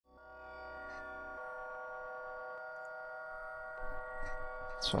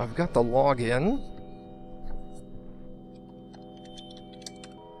So I've got the login.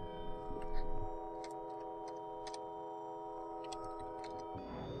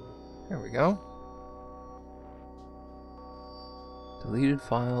 There we go. Deleted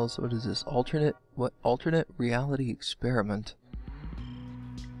files. What is this? Alternate reality experiment.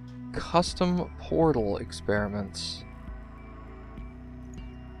 Custom portal experiments.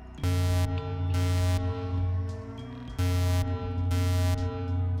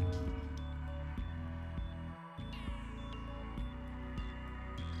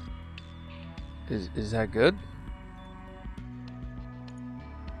 Is that good?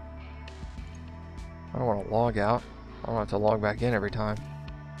 I don't want to log out. I don't have to log back in every time.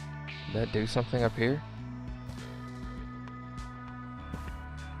 Did that do something up here?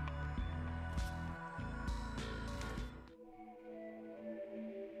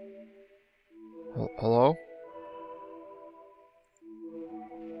 Hello?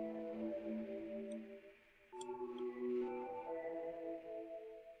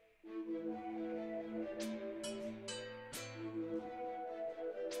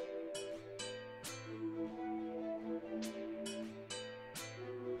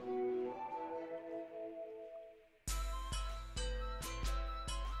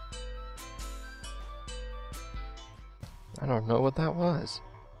 I don't know what that was.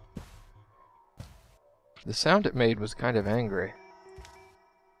 The sound it made was kind of angry.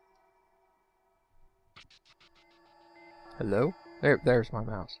 Hello? There's my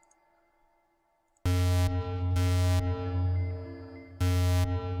mouse.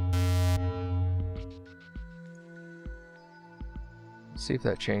 Let's see if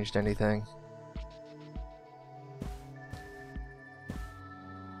that changed anything.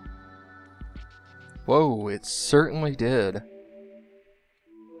 Whoa, it certainly did.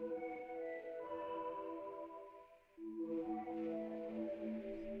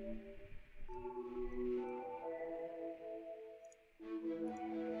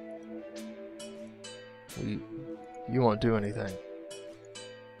 You won't do anything.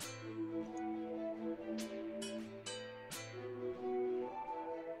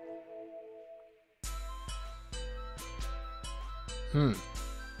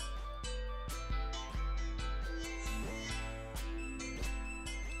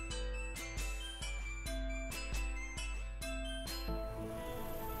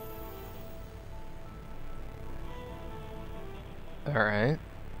 Alright.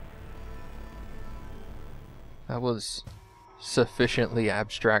 That was sufficiently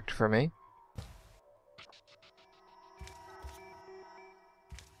abstract for me.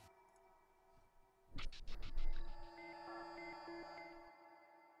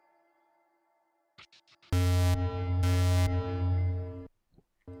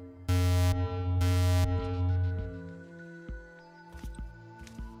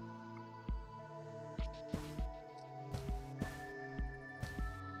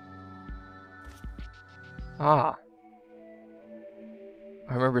 Ah.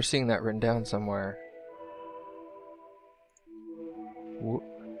 I remember seeing that written down somewhere.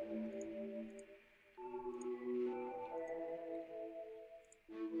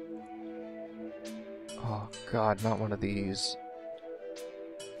 Oh God, not one of these.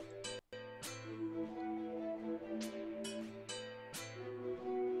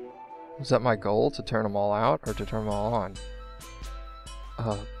 Was that my goal, to turn them all out, or to turn them all on?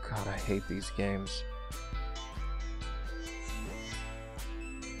 Oh God, I hate these games.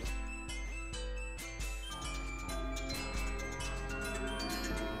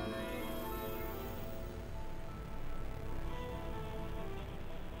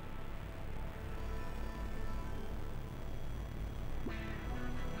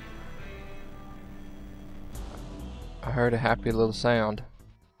 I heard a happy little sound.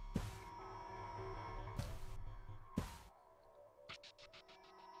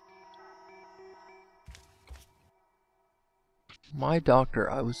 My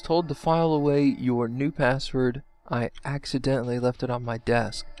doctor, I was told to file away your new password. I accidentally left it on my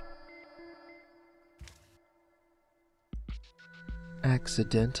desk.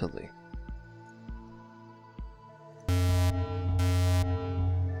 Accidentally.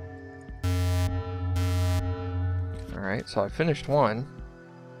 Alright, so I finished one.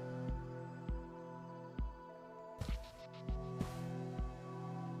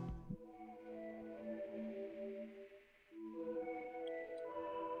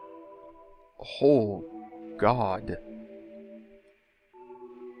 Oh, God.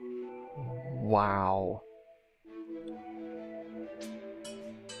 Wow.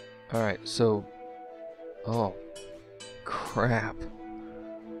 Alright, so... Oh, crap.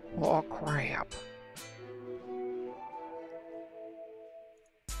 Oh, crap.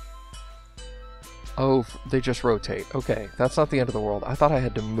 Oh, they just rotate. Okay, that's not the end of the world. I thought I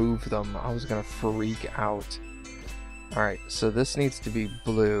had to move them. I was gonna freak out. Alright, so this needs to be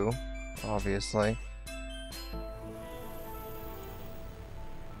blue, obviously.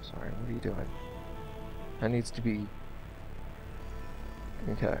 Sorry, what are you doing? That needs to be...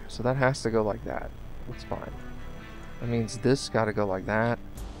 Okay, so that has to go like that. That's fine. That means this gotta go like that.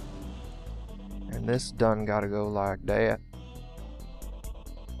 And this done gotta go like that.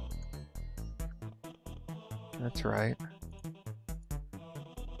 That's right.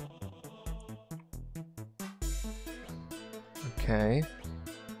 Okay.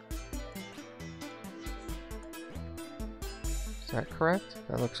 Is that correct?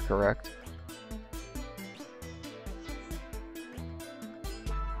 That looks correct.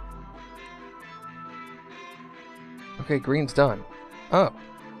 Okay, green's done. Oh,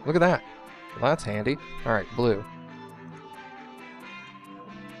 look at that. Well, that's handy. Alright, blue.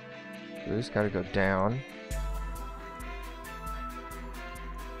 Blue's gotta go down.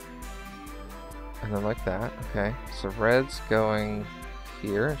 And then like that. Okay, so red's going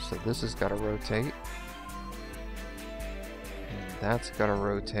here, so this has gotta rotate. And that's gotta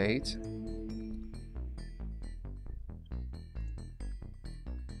rotate.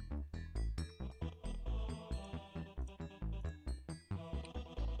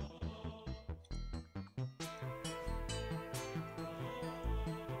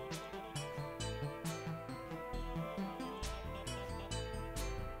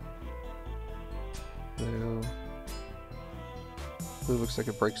 Blue. Blue looks like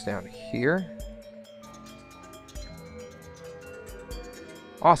it breaks down here.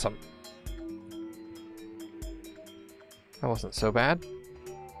 Awesome. That wasn't so bad.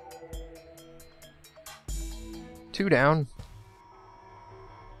 2 down.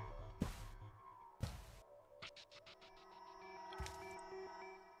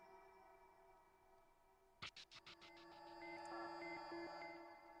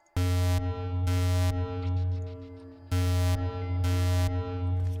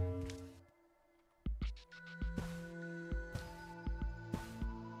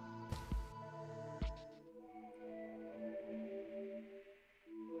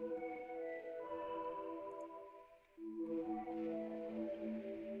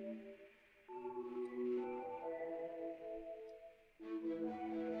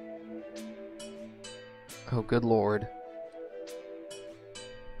 Oh, good lord.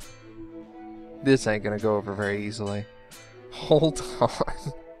 This ain't gonna go over very easily. Hold on.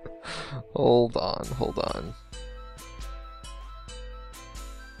 Hold on, hold on.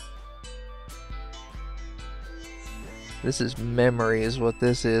 This is memory is what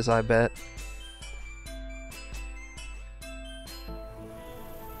this is, I bet.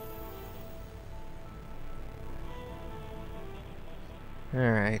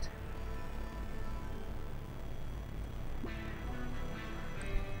 Alright.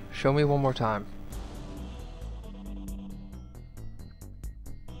 Show me one more time.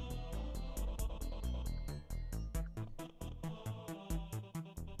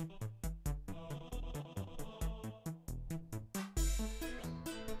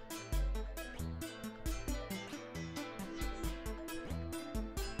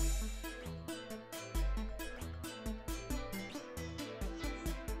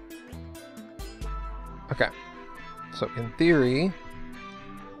 Okay. So in theory,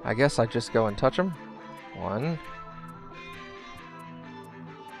 I guess I just go and touch them. 1,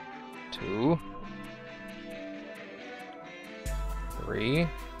 2, 3,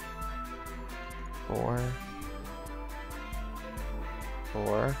 4,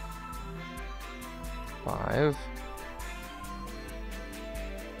 5,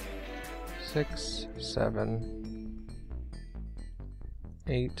 6, 7,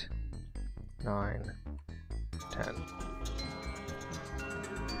 8, 9, 10.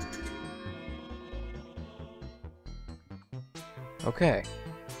 Okay,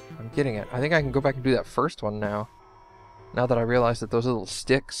 I'm getting it. I think I can go back and do that first one now. Now that I realize that those little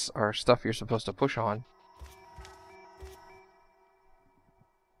sticks are stuff you're supposed to push on.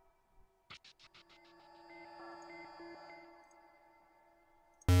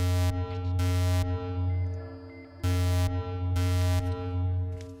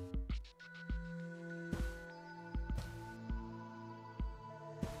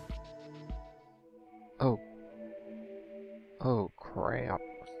 Oh. Oh, crap.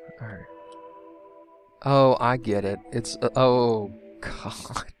 Alright. Oh, I get it. It's... oh,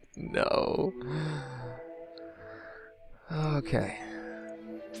 God. No. Okay.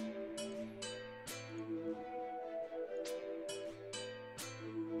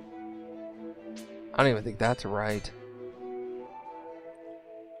 I don't even think that's right.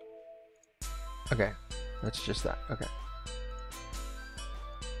 Okay, that's just that. Okay.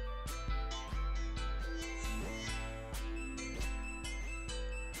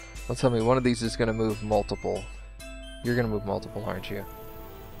 Well, tell me, one of these is going to move multiple. You're going to move multiple, aren't you?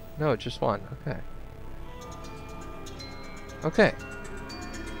 No, just one. Okay. Okay.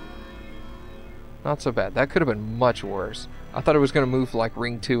 Not so bad. That could have been much worse. I thought it was going to move like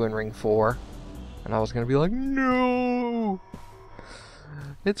ring 2 and ring 4. And I was going to be like, no!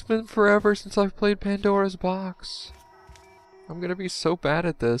 It's been forever since I've played Pandora's Box. I'm going to be so bad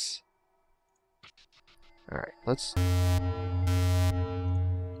at this. Alright, let's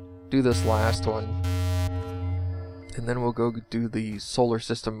do this last one. And then we'll go do the solar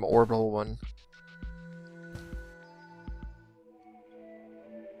system orbital one.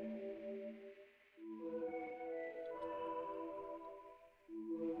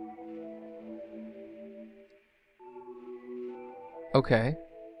 Okay.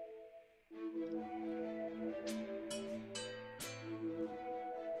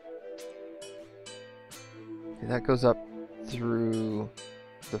 Okay, that goes up through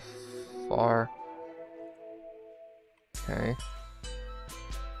the far. Okay.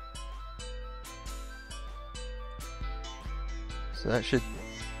 So that should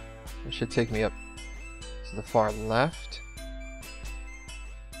take me up to the far left.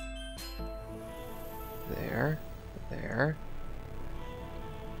 There. There.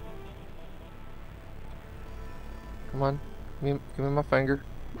 Come on. Give me my finger.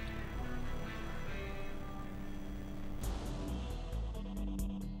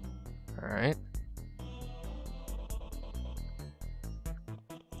 Alright.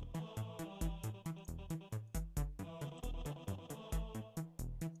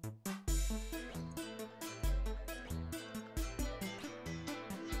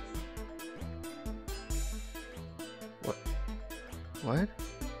 What?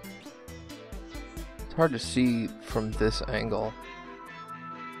 It's hard to see from this angle.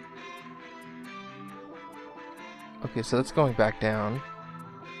 Okay, so that's going back down.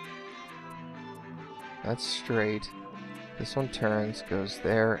 That's straight. This one turns, goes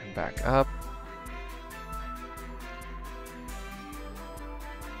there and back up.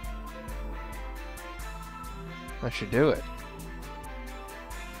 That should do it.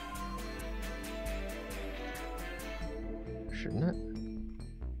 Shouldn't it?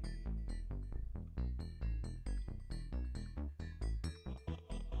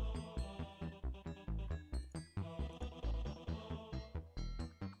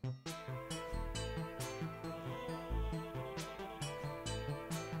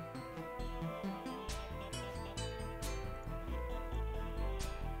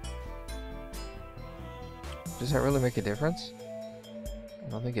 Does that really make a difference? I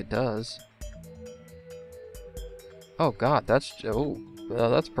don't think it does. Oh god, that's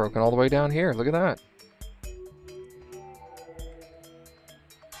broken all the way down here. Look at that.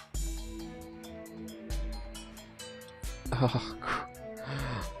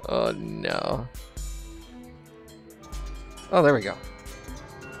 Oh no. Oh, there we go.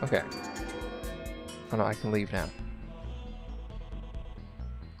 Okay. Oh no, I can leave now.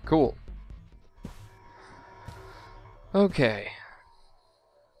 Cool. Okay.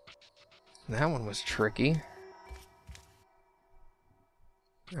 That one was tricky.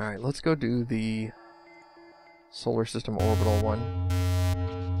 Alright, let's go do the solar system orbital one.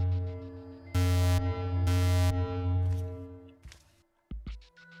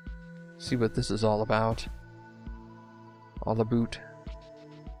 See what this is all about. All about.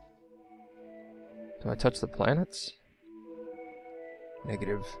 Do I touch the planets?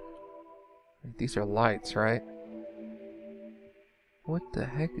 Negative. These are lights, right? What the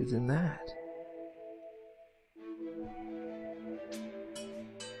heck is in that?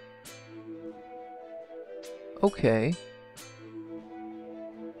 Okay.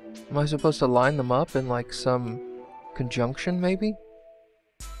 Am I supposed to line them up in like some conjunction, maybe?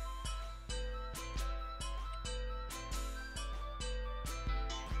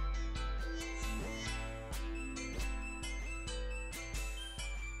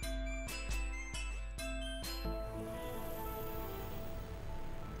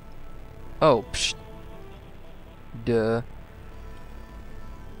 Oh, psh. Duh.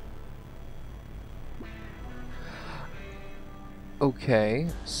 Okay,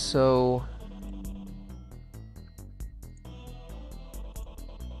 so...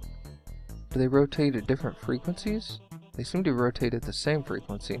 do they rotate at different frequencies? They seem to rotate at the same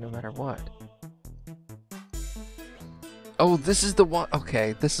frequency no matter what. Oh, this is the one...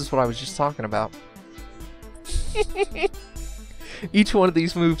 okay, this is what I was just talking about. Each one of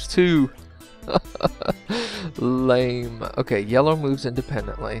these moves too. Lame. Okay, yellow moves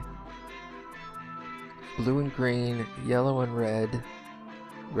independently. Blue and green, yellow and red,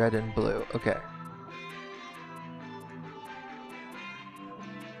 red and blue. Okay.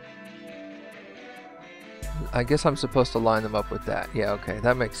 I guess I'm supposed to line them up with that. Yeah, okay,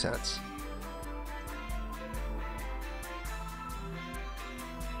 that makes sense.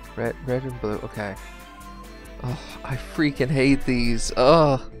 Red and blue, okay. Oh, I freaking hate these.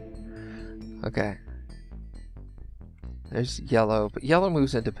 Oh. Okay. There's yellow, but yellow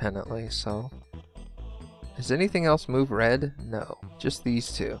moves independently, so... Does anything else move red? No, just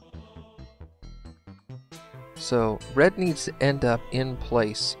these two. So, red needs to end up in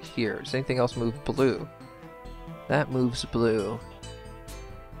place here. Does anything else move blue? That moves blue.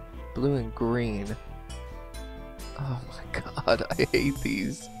 Blue and green. Oh my god, I hate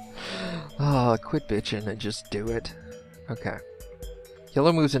these. Oh, quit bitching and just do it. Okay.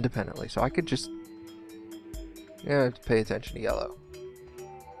 Yellow moves independently, so I could just... Yeah, I have to pay attention to yellow.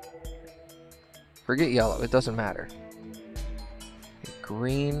 Forget yellow, it doesn't matter.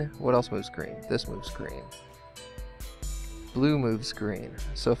 Green, what else moves green? This moves green. Blue moves green.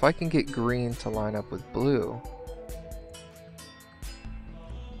 So if I can get green to line up with blue,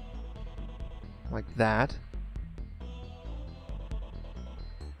 like that.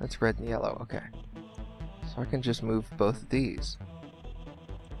 That's red and yellow, okay. So I can just move both of these.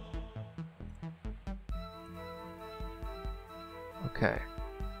 Okay.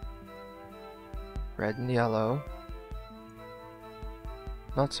 Red and yellow.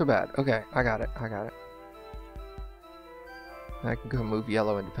 Not so bad. Okay, I got it. I got it. I can go move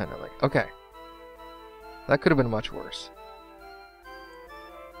yellow independently. Okay. That could have been much worse.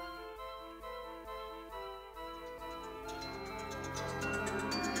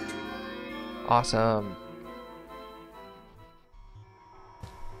 Awesome.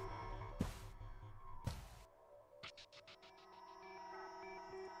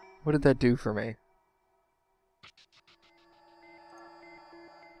 What did that do for me?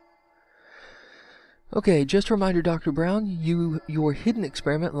 Okay, just a reminder, Dr. Brown, your hidden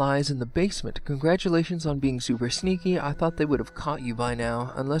experiment lies in the basement. Congratulations on being super sneaky. I thought they would have caught you by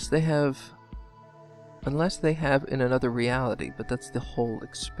now, unless they have in another reality, but that's the whole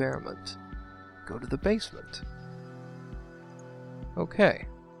experiment. Go to the basement. Okay.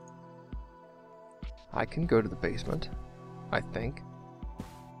 I can go to the basement, I think.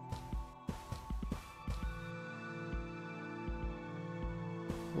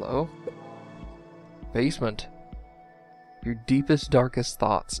 Hello? Basement. Your deepest, darkest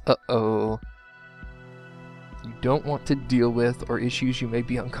thoughts. Uh-oh. You don't want to deal with or issues you may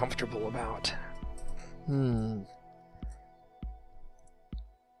be uncomfortable about.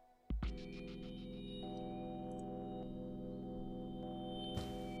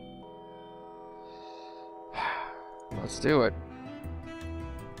 Let's do it.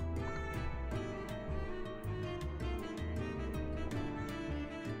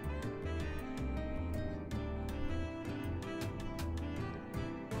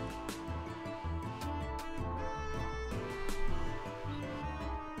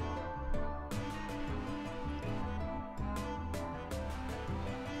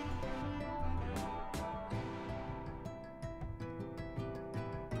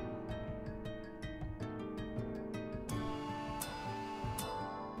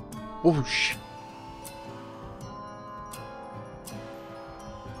 Whoosh.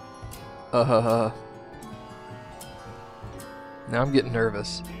 Now I'm getting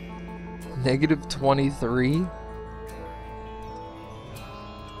nervous. Negative 23?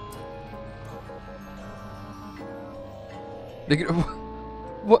 Negative...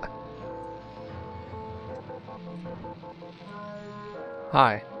 What?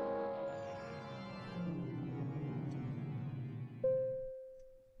 Hi.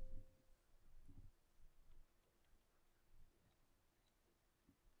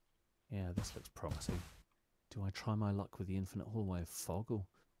 Yeah, this looks promising. Do I try my luck with the infinite hallway of fog, or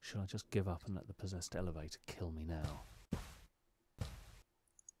should I just give up and let the possessed elevator kill me now?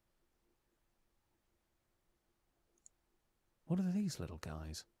 What are these little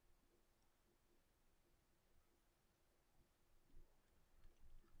guys?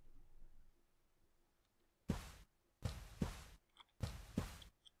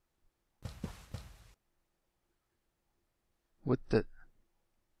 What the...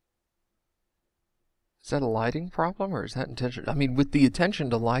 Is that a lighting problem, or is that intentional? I mean, with the attention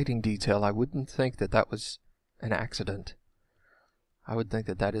to lighting detail, I wouldn't think that that was an accident. I would think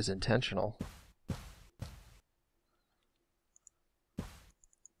that that is intentional.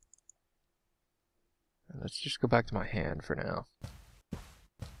 Let's just go back to my hand for now.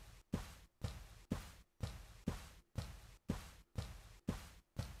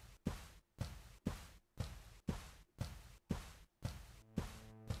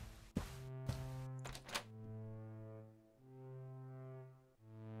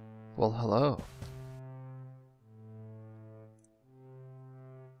 Well, hello.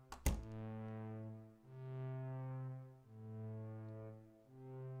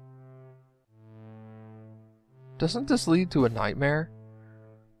 Doesn't this lead to a nightmare?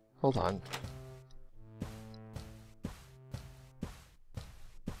 Hold on.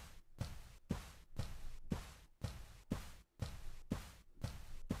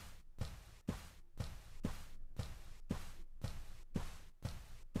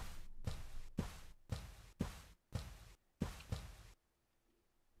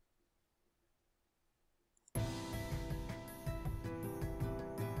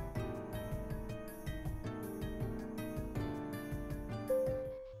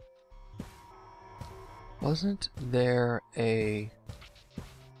 Wasn't there a...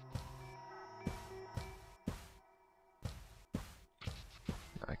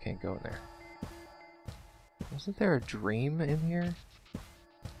 No, I can't go in there. Wasn't there a dream in here?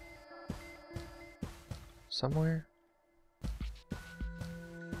 Somewhere? I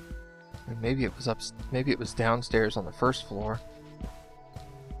mean, maybe it was maybe it was downstairs on the first floor.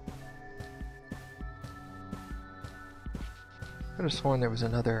 I could have sworn there was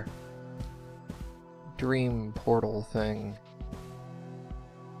another dream portal thing.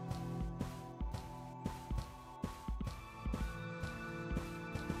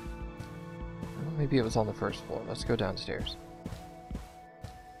 Well, maybe it was on the first floor. Let's go downstairs.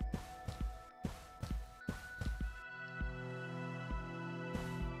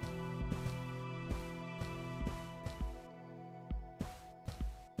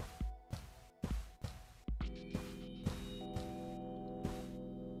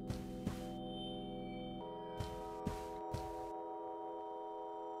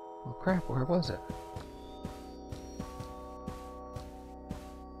 Oh crap, where was it?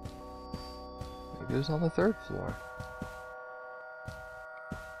 Maybe it was on the third floor.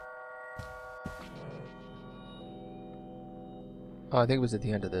 Oh, I think it was at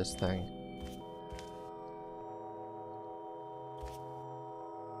the end of this thing.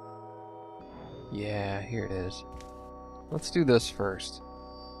 Yeah, here it is. Let's do this first.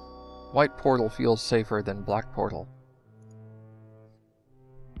 White portal feels safer than black portal.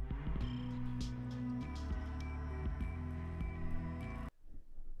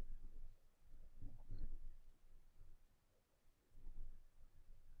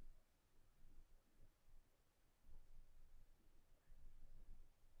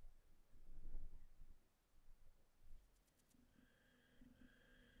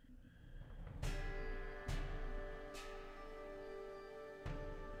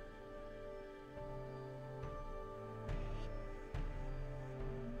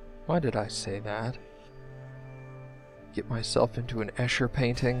 Why did I say that? Get myself into an Escher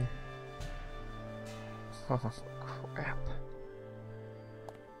painting? Oh, crap.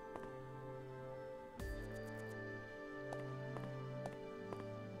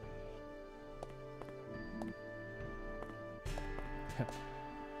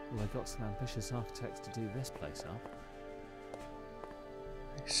 Well, I got some ambitious architects to do this place up.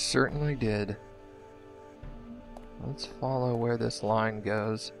 I certainly did. Let's follow where this line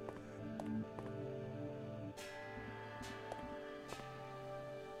goes.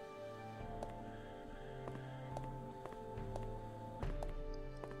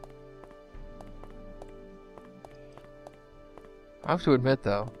 I have to admit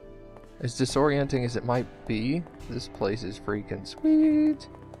though, as disorienting as it might be, this place is freaking sweet.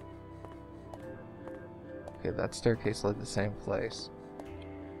 Okay, that staircase led to the same place.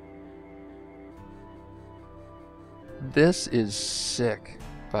 This is sick,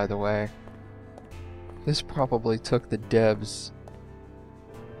 by the way. This probably took the devs...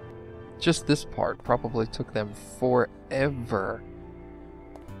 Just this part probably took them forever.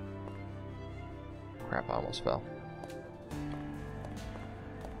 Crap, I almost fell.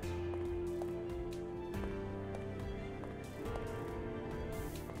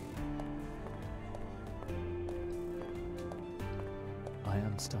 I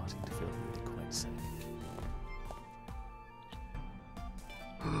am starting to feel really quite sick.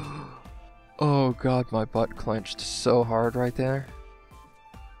 Oh god, my butt clenched so hard right there.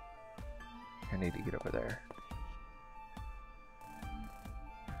 I need to get over there.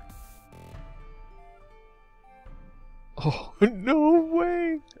 Oh, no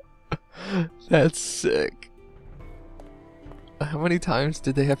way! That's sick. How many times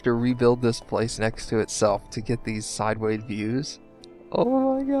did they have to rebuild this place next to itself to get these sideways views?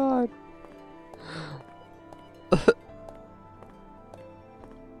 Oh my god.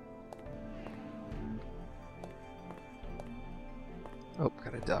 Oh,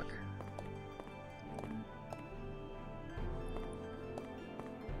 got a duck.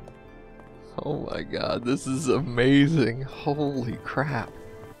 Oh my god, this is amazing. Holy crap.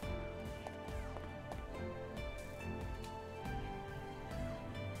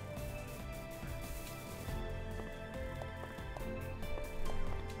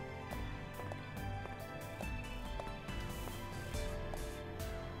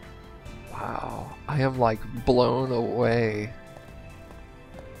 Wow, I am like blown away.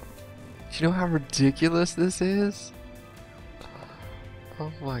 Do you know how ridiculous this is?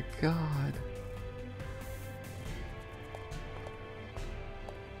 Oh my god.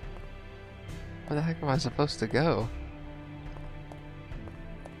 Where the heck am I supposed to go?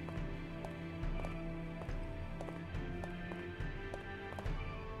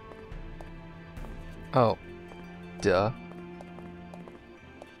 Oh, duh.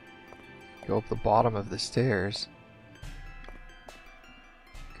 Go up the bottom of the stairs.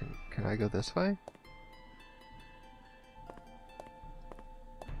 Can I go this way?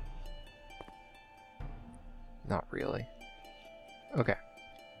 Not really. Okay.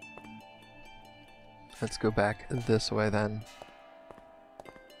 Let's go back this way then.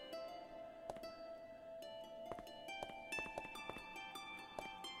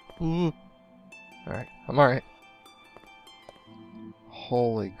 Ooh. Alright, I'm alright.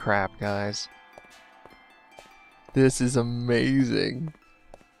 Holy crap, guys. This is amazing.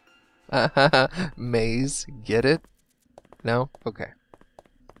 Maze, get it? No? Okay.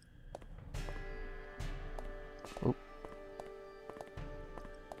 Oop.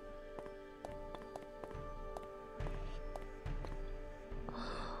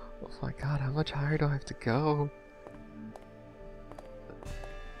 Oh my god, how much higher do I have to go?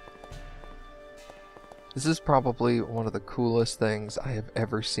 This is probably one of the coolest things I have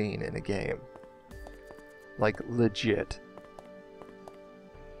ever seen in a game. Like, legit.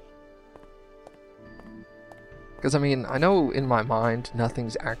 Because, I mean, I know in my mind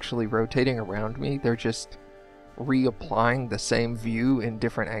nothing's actually rotating around me. They're just reapplying the same view in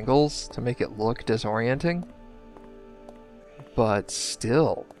different angles to make it look disorienting. But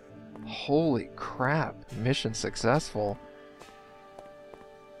still, holy crap, mission successful.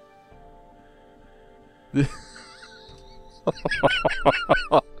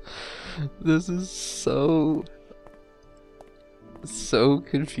 This is so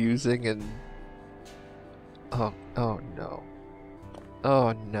confusing and oh no.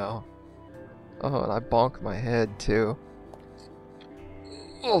 Oh no. Oh, and I bonk my head too.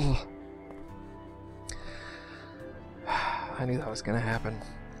 Oh. I knew that was gonna happen.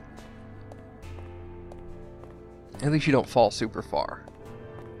 At least you don't fall super far.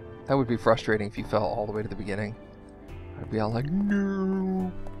 That would be frustrating if you fell all the way to the beginning. I'd be all like,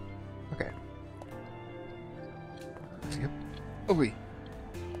 no. Okay. Yep. Oi.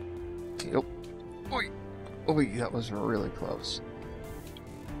 Yep. Oi. Oi, that was really close.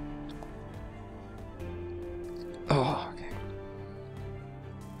 Oh, okay.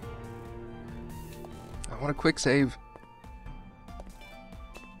 I want a quick save.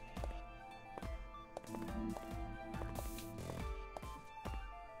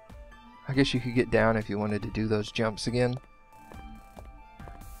 I guess you could get down if you wanted to do those jumps again.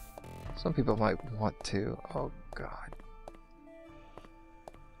 Some people might want to. Oh, God.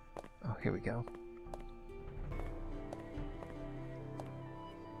 Oh, here we go.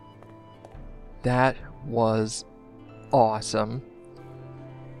 That was awesome.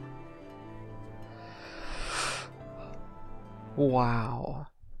 Wow.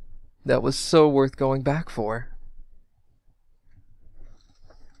 That was so worth going back for.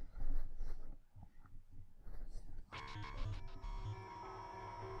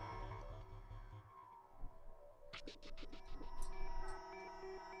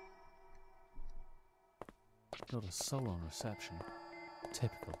 Not a soul on reception.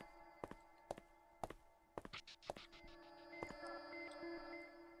 Typical.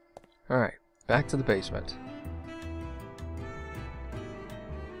 Alright, back to the basement.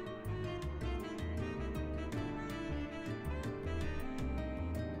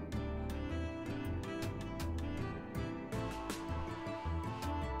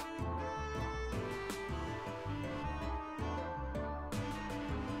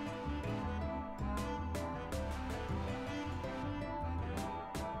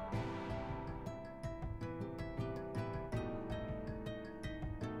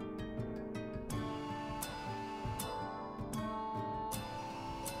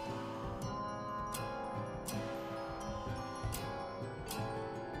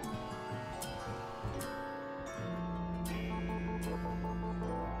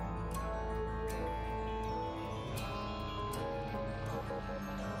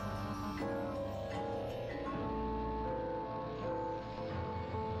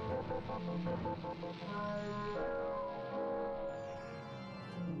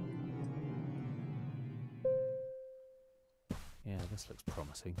 Yeah, this looks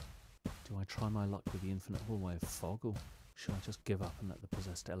promising. Do I try my luck with the infinite hallway of fog, or should I just give up and let the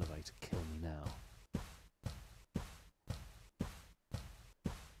possessed elevator kill me now?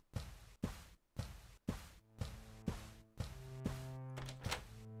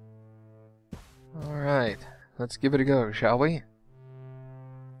 Alright, let's give it a go, shall we?